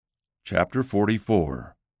Chapter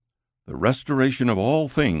 44. The Restoration of All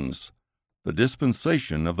Things, the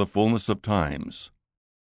Dispensation of the Fulness of Times.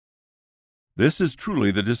 This is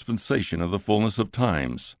truly the dispensation of the fulness of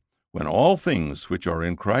times, when all things which are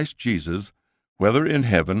in Christ Jesus, whether in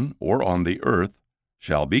heaven or on the earth,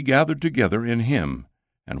 shall be gathered together in him,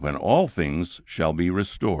 and when all things shall be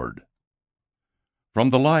restored. From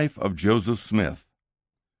the life of Joseph Smith.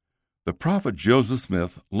 The prophet Joseph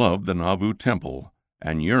Smith loved the Nauvoo Temple,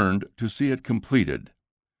 and yearned to see it completed.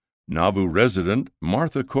 Nauvoo resident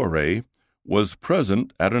Martha Corey was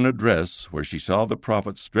present at an address where she saw the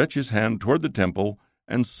prophet stretch his hand toward the temple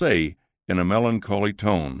and say in a melancholy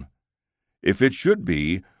tone, "If it should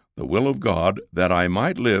be the will of God that I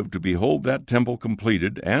might live to behold that temple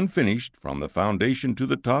completed and finished from the foundation to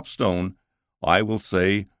the top stone, I will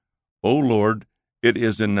say, O Lord, it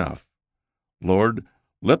is enough. Lord,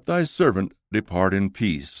 let thy servant depart in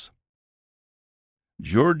peace."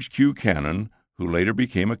 George Q. Cannon, who later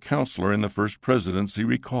became a counselor in the first presidency,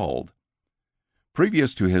 recalled,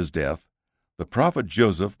 previous to his death, the prophet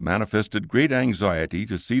Joseph manifested great anxiety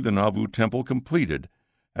to see the Nauvoo Temple completed,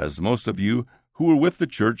 as most of you who were with the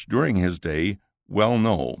church during his day well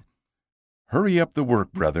know. "Hurry up the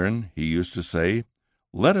work, brethren," he used to say.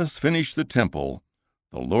 "Let us finish the temple.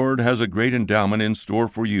 The Lord has a great endowment in store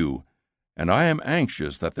for you, and I am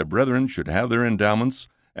anxious that the brethren should have their endowments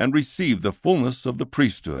and receive the fullness of the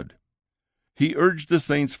priesthood." He urged the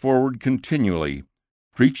saints forward continually,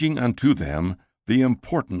 preaching unto them the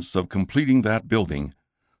importance of completing that building,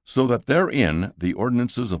 so that therein the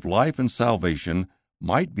ordinances of life and salvation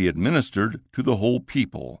might be administered to the whole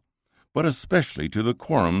people, but especially to the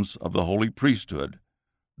quorums of the holy priesthood.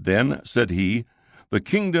 "Then," said he, "the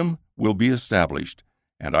kingdom will be established,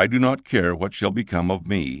 and I do not care what shall become of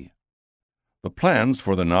me." The plans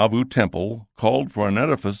for the Nauvoo Temple called for an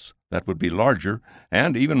edifice that would be larger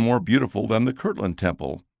and even more beautiful than the Kirtland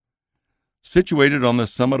Temple. Situated on the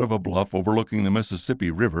summit of a bluff overlooking the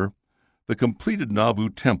Mississippi River, the completed Nauvoo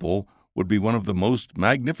Temple would be one of the most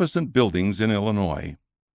magnificent buildings in Illinois.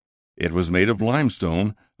 It was made of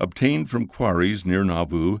limestone obtained from quarries near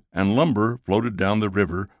Nauvoo, and lumber floated down the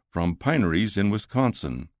river from pineries in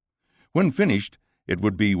Wisconsin. When finished, it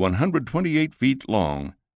would be 128 feet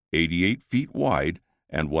long, 88 feet wide,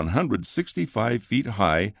 and 165 feet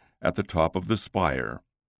high at the top of the spire.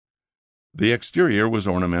 The exterior was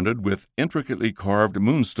ornamented with intricately carved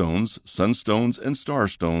moonstones, sunstones, and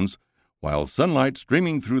starstones, while sunlight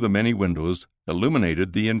streaming through the many windows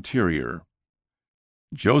illuminated the interior.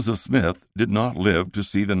 Joseph Smith did not live to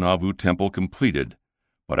see the Nauvoo Temple completed,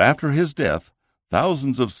 but after his death,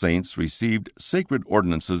 thousands of saints received sacred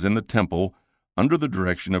ordinances in the temple under the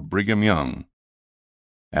direction of Brigham Young.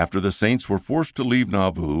 After the saints were forced to leave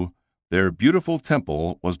Nauvoo, their beautiful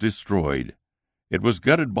temple was destroyed. It was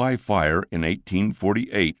gutted by fire in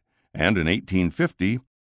 1848, and in 1850,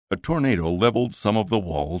 a tornado leveled some of the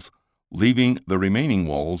walls, leaving the remaining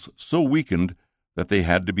walls so weakened that they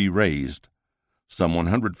had to be raised. Some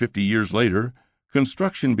 150 years later,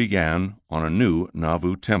 construction began on a new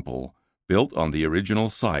Nauvoo Temple, built on the original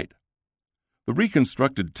site. The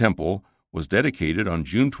reconstructed temple was dedicated on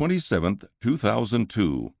June 27,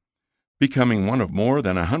 2002, becoming one of more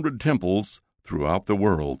than 100 temples throughout the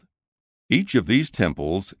world. Each of these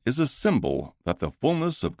temples is a symbol that the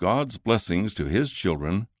fullness of God's blessings to his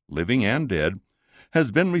children, living and dead,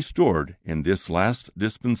 has been restored in this last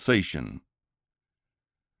dispensation.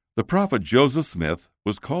 The prophet Joseph Smith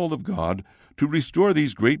was called of God to restore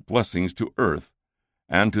these great blessings to earth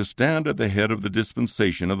and to stand at the head of the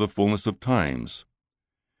dispensation of the fullness of times.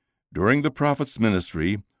 During the prophet's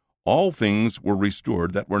ministry, all things were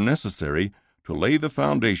restored that were necessary to lay the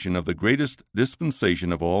foundation of the greatest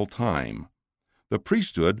dispensation of all time. The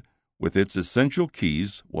priesthood, with its essential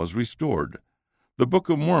keys, was restored. The Book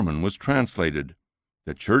of Mormon was translated.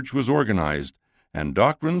 The church was organized, and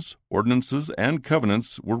doctrines, ordinances, and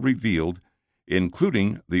covenants were revealed,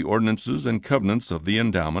 including the ordinances and covenants of the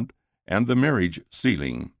endowment and the marriage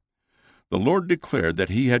sealing. The Lord declared that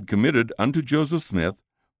he had committed unto Joseph Smith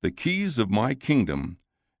the keys of my kingdom,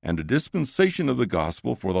 and a dispensation of the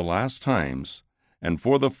gospel for the last times, and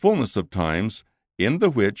for the fullness of times, in the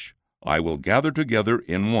which I will gather together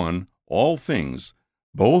in one all things,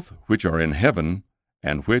 both which are in heaven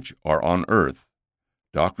and which are on earth.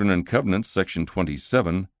 Doctrine and Covenants, section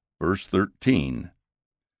 27, verse 13.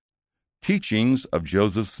 Teachings of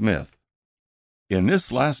Joseph Smith. In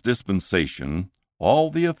this last dispensation, all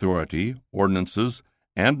the authority, ordinances,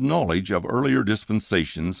 and knowledge of earlier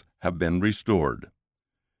dispensations have been restored.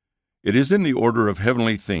 It is in the order of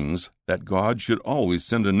heavenly things that God should always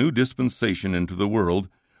send a new dispensation into the world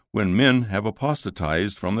when men have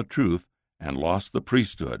apostatized from the truth and lost the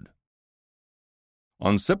priesthood.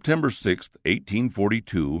 On September 6,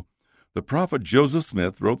 1842, the prophet Joseph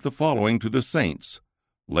Smith wrote the following to the saints,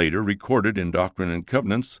 later recorded in Doctrine and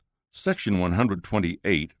Covenants, section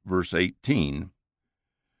 128, verse 18.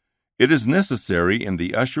 It is necessary in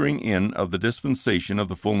the ushering in of the dispensation of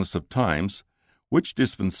the fullness of times, which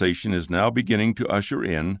dispensation is now beginning to usher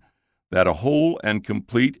in, that a whole and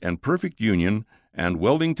complete and perfect union and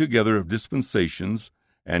welding together of dispensations,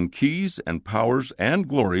 and keys and powers and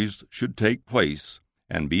glories should take place,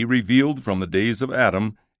 and be revealed from the days of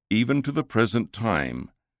Adam even to the present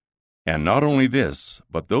time. And not only this,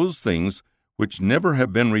 but those things which never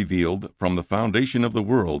have been revealed from the foundation of the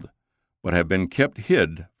world, but have been kept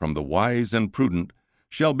hid from the wise and prudent,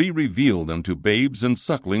 shall be revealed unto babes and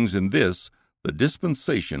sucklings in this, the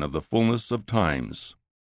dispensation of the fullness of times.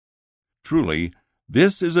 Truly,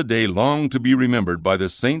 this is a day long to be remembered by the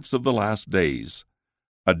saints of the last days,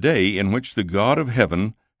 a day in which the God of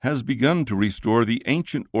heaven has begun to restore the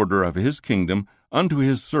ancient order of his kingdom unto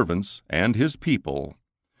his servants and his people,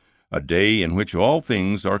 a day in which all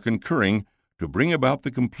things are concurring to bring about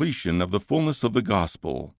the completion of the fullness of the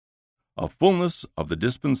gospel, a fullness of the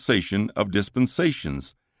dispensation of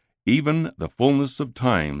dispensations, even the fullness of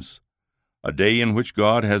times, a day in which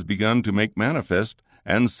God has begun to make manifest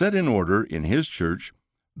and set in order in his church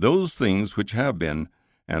those things which have been,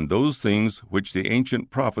 and those things which the ancient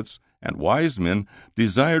prophets and wise men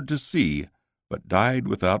desired to see, but died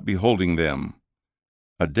without beholding them,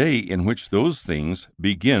 a day in which those things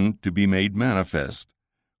begin to be made manifest,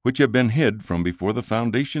 which have been hid from before the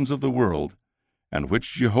foundations of the world, and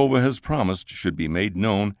which Jehovah has promised should be made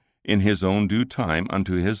known in his own due time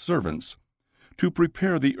unto his servants, to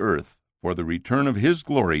prepare the earth for the return of his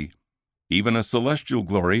glory, even a celestial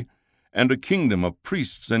glory, and a kingdom of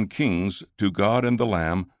priests and kings to God and the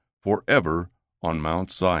Lamb forever on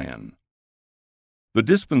Mount Zion. The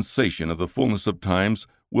dispensation of the fullness of times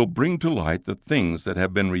will bring to light the things that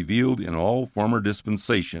have been revealed in all former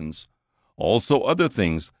dispensations, also other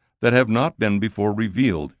things that have not been before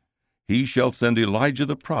revealed. He shall send Elijah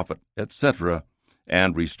the prophet, etc.,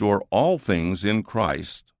 and restore all things in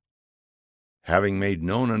Christ, having made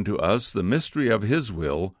known unto us the mystery of his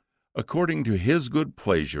will, according to his good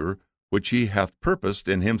pleasure, which he hath purposed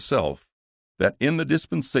in himself, that in the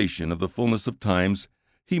dispensation of the fullness of times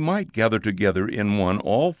he might gather together in one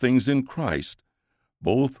all things in Christ,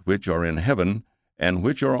 both which are in heaven and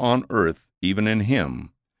which are on earth, even in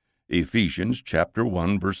him. Ephesians chapter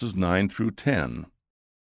 1, verses 9 through 10.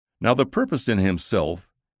 Now the purpose in himself,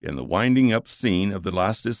 in the winding up scene of the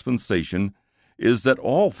last dispensation, is that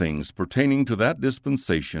all things pertaining to that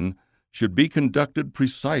dispensation should be conducted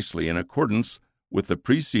precisely in accordance with the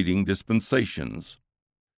preceding dispensations.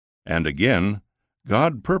 And again,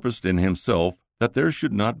 God purposed in himself that there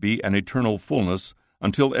should not be an eternal fullness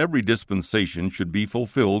until every dispensation should be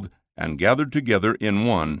fulfilled and gathered together in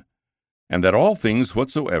one, and that all things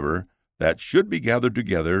whatsoever that should be gathered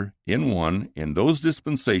together in one in those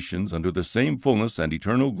dispensations unto the same fullness and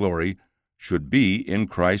eternal glory should be in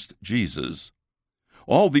Christ Jesus.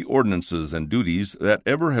 All the ordinances and duties that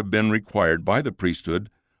ever have been required by the priesthood,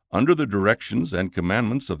 under the directions and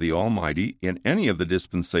commandments of the Almighty in any of the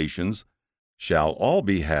dispensations, shall all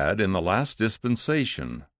be had in the last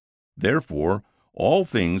dispensation. Therefore, all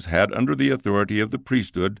things had under the authority of the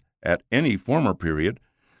priesthood at any former period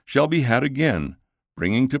shall be had again,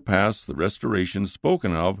 bringing to pass the restoration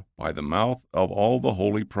spoken of by the mouth of all the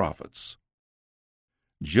holy prophets.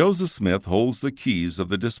 Joseph Smith holds the keys of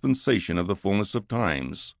the dispensation of the fullness of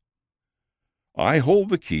times. I hold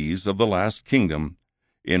the keys of the last kingdom,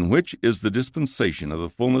 in which is the dispensation of the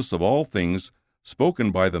fullness of all things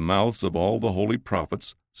spoken by the mouths of all the holy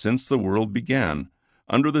prophets since the world began,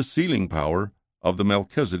 under the sealing power of the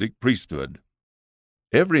Melchizedek priesthood.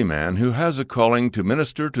 Every man who has a calling to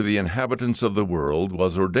minister to the inhabitants of the world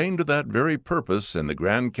was ordained to that very purpose in the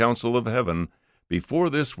grand council of heaven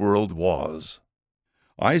before this world was.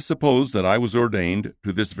 I suppose that I was ordained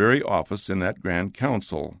to this very office in that grand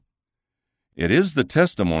council. It is the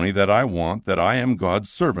testimony that I want that I am God's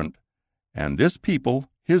servant, and this people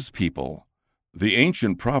his people. The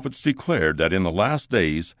ancient prophets declared that in the last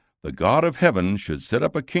days the God of heaven should set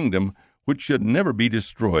up a kingdom which should never be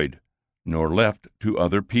destroyed, nor left to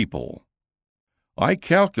other people. I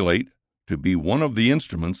calculate to be one of the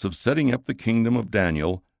instruments of setting up the kingdom of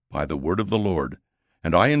Daniel by the word of the Lord,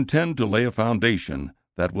 and I intend to lay a foundation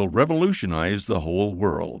that will revolutionize the whole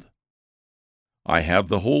world. I have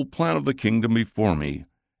the whole plan of the kingdom before me,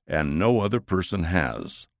 and no other person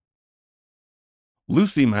has.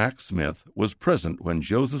 Lucy Mack Smith was present when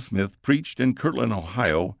Joseph Smith preached in Kirtland,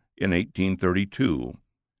 Ohio, in 1832.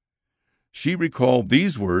 She recalled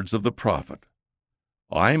these words of the prophet,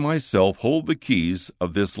 "I myself hold the keys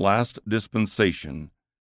of this last dispensation,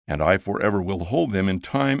 and I forever will hold them in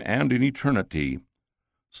time and in eternity.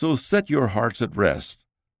 So set your hearts at rest,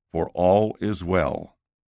 for all is well."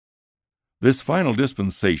 This final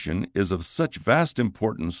dispensation is of such vast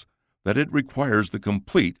importance that it requires the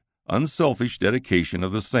complete, unselfish dedication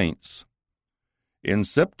of the saints. In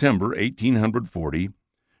September 1840,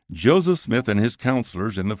 Joseph Smith and his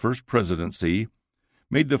counselors in the First Presidency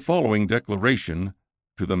made the following declaration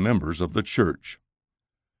to the members of the Church.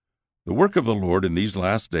 "The work of the Lord in these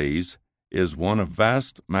last days is one of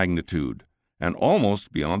vast magnitude, and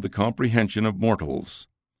almost beyond the comprehension of mortals.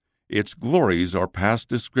 Its glories are past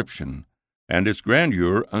description, and its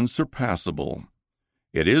grandeur unsurpassable.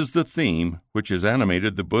 It is the theme which has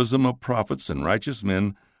animated the bosom of prophets and righteous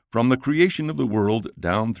men from the creation of the world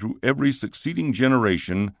down through every succeeding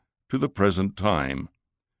generation to the present time.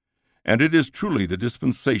 And it is truly the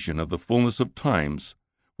dispensation of the fullness of times,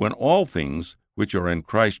 when all things which are in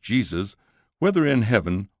Christ Jesus, whether in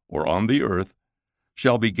heaven or on the earth,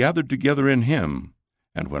 shall be gathered together in him,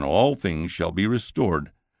 and when all things shall be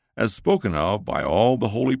restored, as spoken of by all the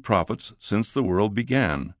holy prophets since the world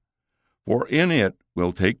began. For in it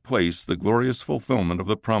will take place the glorious fulfillment of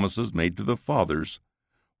the promises made to the fathers,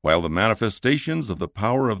 while the manifestations of the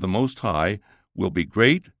power of the Most High will be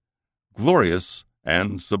great, glorious,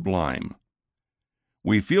 and sublime.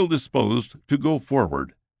 We feel disposed to go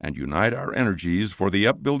forward and unite our energies for the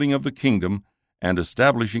upbuilding of the kingdom and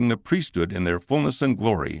establishing the priesthood in their fullness and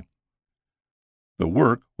glory. The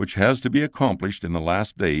work which has to be accomplished in the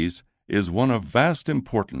last days is one of vast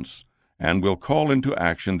importance, and will call into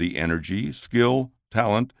action the energy, skill,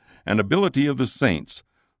 talent, and ability of the saints,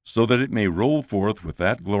 so that it may roll forth with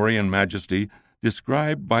that glory and majesty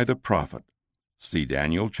described by the prophet. See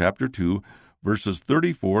Daniel chapter 2, verses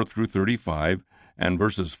 34 through 35, and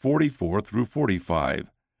verses 44 through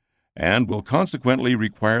 45, and will consequently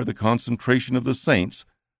require the concentration of the saints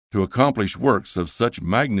to accomplish works of such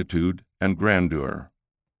magnitude and grandeur.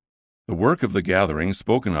 The work of the gathering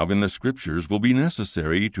spoken of in the Scriptures will be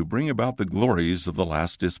necessary to bring about the glories of the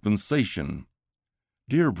last dispensation.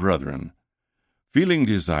 Dear brethren, feeling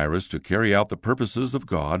desirous to carry out the purposes of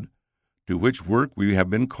God, to which work we have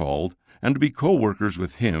been called, and to be co-workers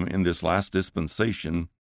with Him in this last dispensation,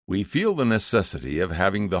 we feel the necessity of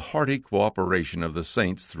having the hearty cooperation of the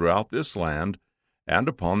saints throughout this land and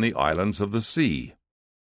upon the islands of the sea.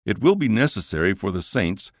 It will be necessary for the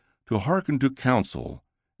saints to hearken to counsel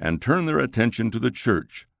and turn their attention to the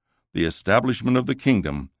church, the establishment of the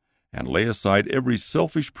kingdom, and lay aside every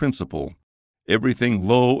selfish principle, everything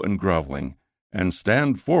low and groveling, and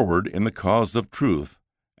stand forward in the cause of truth,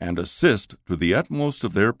 and assist to the utmost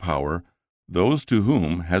of their power those to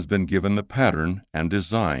whom has been given the pattern and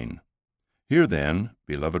design. Here, then,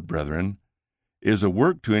 beloved brethren, is a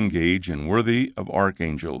work to engage in worthy of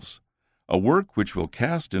archangels, a work which will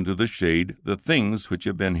cast into the shade the things which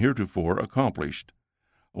have been heretofore accomplished,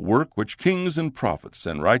 a work which kings and prophets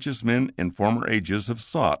and righteous men in former ages have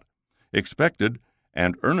sought, expected,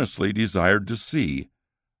 and earnestly desired to see,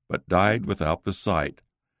 but died without the sight.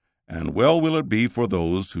 And well will it be for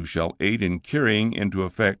those who shall aid in carrying into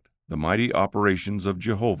effect the mighty operations of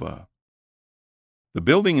Jehovah. The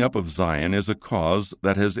building up of Zion is a cause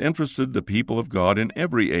that has interested the people of God in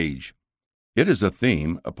every age. It is a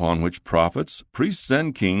theme upon which prophets, priests,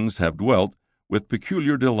 and kings have dwelt with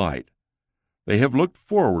peculiar delight. They have looked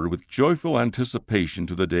forward with joyful anticipation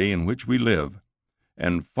to the day in which we live,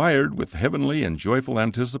 and fired with heavenly and joyful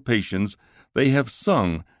anticipations, they have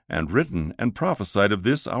sung and written and prophesied of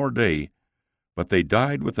this our day, but they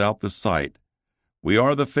died without the sight. We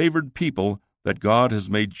are the favored people that God has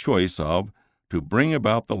made choice of to bring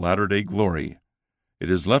about the latter-day glory.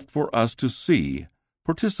 It is left for us to see,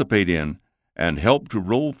 participate in, and help to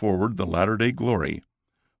roll forward the latter-day glory,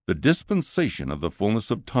 the dispensation of the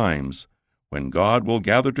fullness of times, when God will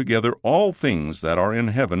gather together all things that are in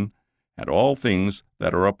heaven and all things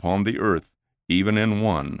that are upon the earth, even in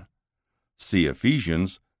one. See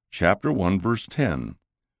Ephesians chapter 1, verse 10.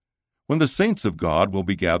 When the saints of God will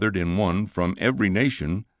be gathered in one from every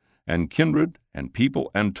nation, and kindred, and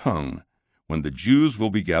people, and tongue, when the Jews will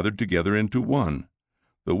be gathered together into one,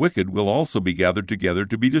 the wicked will also be gathered together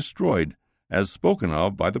to be destroyed, as spoken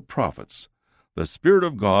of by the prophets. The Spirit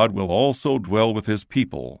of God will also dwell with His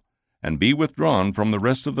people, and be withdrawn from the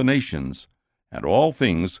rest of the nations, and all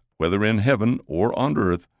things, whether in heaven or on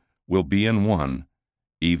earth, will be in one,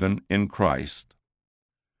 even in Christ.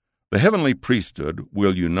 The heavenly priesthood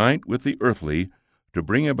will unite with the earthly to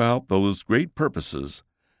bring about those great purposes,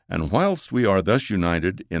 And whilst we are thus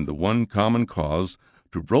united in the one common cause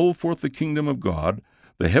to roll forth the kingdom of God,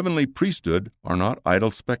 the heavenly priesthood are not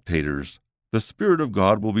idle spectators. The Spirit of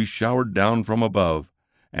God will be showered down from above,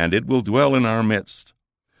 and it will dwell in our midst.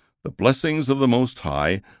 The blessings of the Most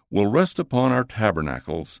High will rest upon our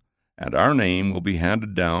tabernacles, and our name will be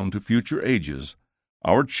handed down to future ages.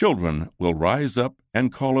 Our children will rise up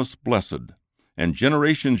and call us blessed, and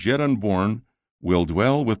generations yet unborn will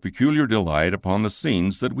dwell with peculiar delight upon the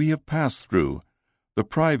scenes that we have passed through, the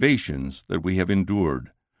privations that we have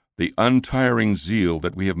endured, the untiring zeal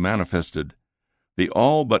that we have manifested, the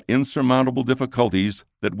all but insurmountable difficulties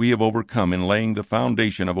that we have overcome in laying the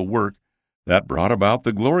foundation of a work that brought about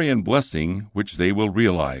the glory and blessing which they will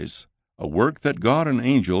realize, a work that God and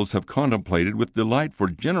angels have contemplated with delight for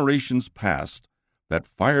generations past, that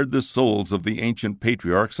fired the souls of the ancient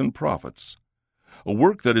patriarchs and prophets, a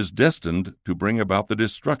work that is destined to bring about the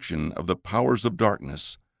destruction of the powers of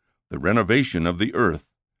darkness, the renovation of the earth,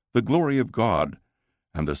 the glory of God,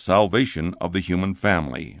 and the salvation of the human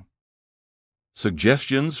family.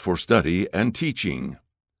 Suggestions for study and teaching.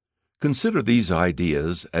 Consider these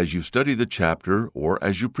ideas as you study the chapter or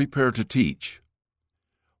as you prepare to teach.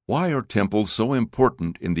 Why are temples so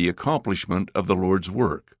important in the accomplishment of the Lord's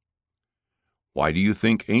work? Why do you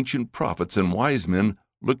think ancient prophets and wise men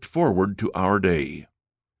looked forward to our day?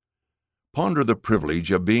 Ponder the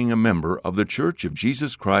privilege of being a member of the Church of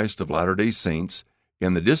Jesus Christ of Latter-day Saints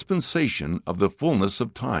in the dispensation of the fullness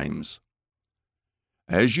of times.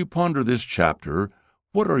 As you ponder this chapter,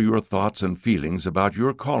 what are your thoughts and feelings about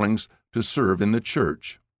your callings to serve in the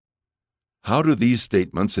church? How do these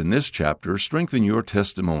statements in this chapter strengthen your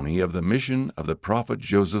testimony of the mission of the prophet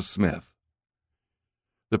Joseph Smith?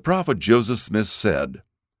 The prophet Joseph Smith said,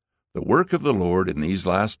 "The work of the Lord in these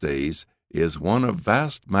last days is one of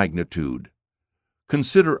vast magnitude.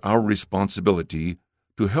 Consider our responsibility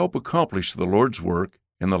to help accomplish the Lord's work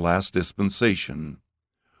in the last dispensation.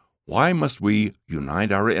 Why must we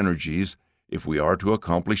unite our energies if we are to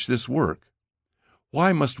accomplish this work?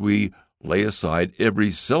 Why must we lay aside every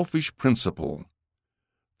selfish principle?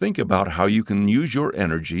 Think about how you can use your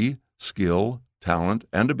energy, skill, talent,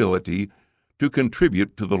 and ability to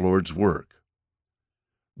contribute to the Lord's work."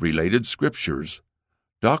 Related Scriptures.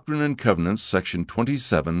 Doctrine and Covenants, section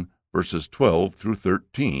 27, verses 12 through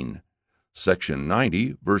 13, section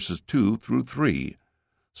 90, verses 2 through 3,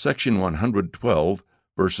 section 112,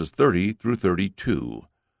 verses 30 through 32,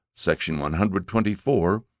 section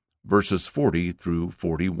 124, verses 40 through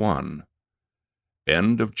 41.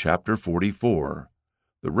 End of chapter 44.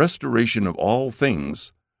 The restoration of all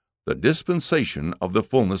things, the dispensation of the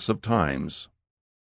fullness of times.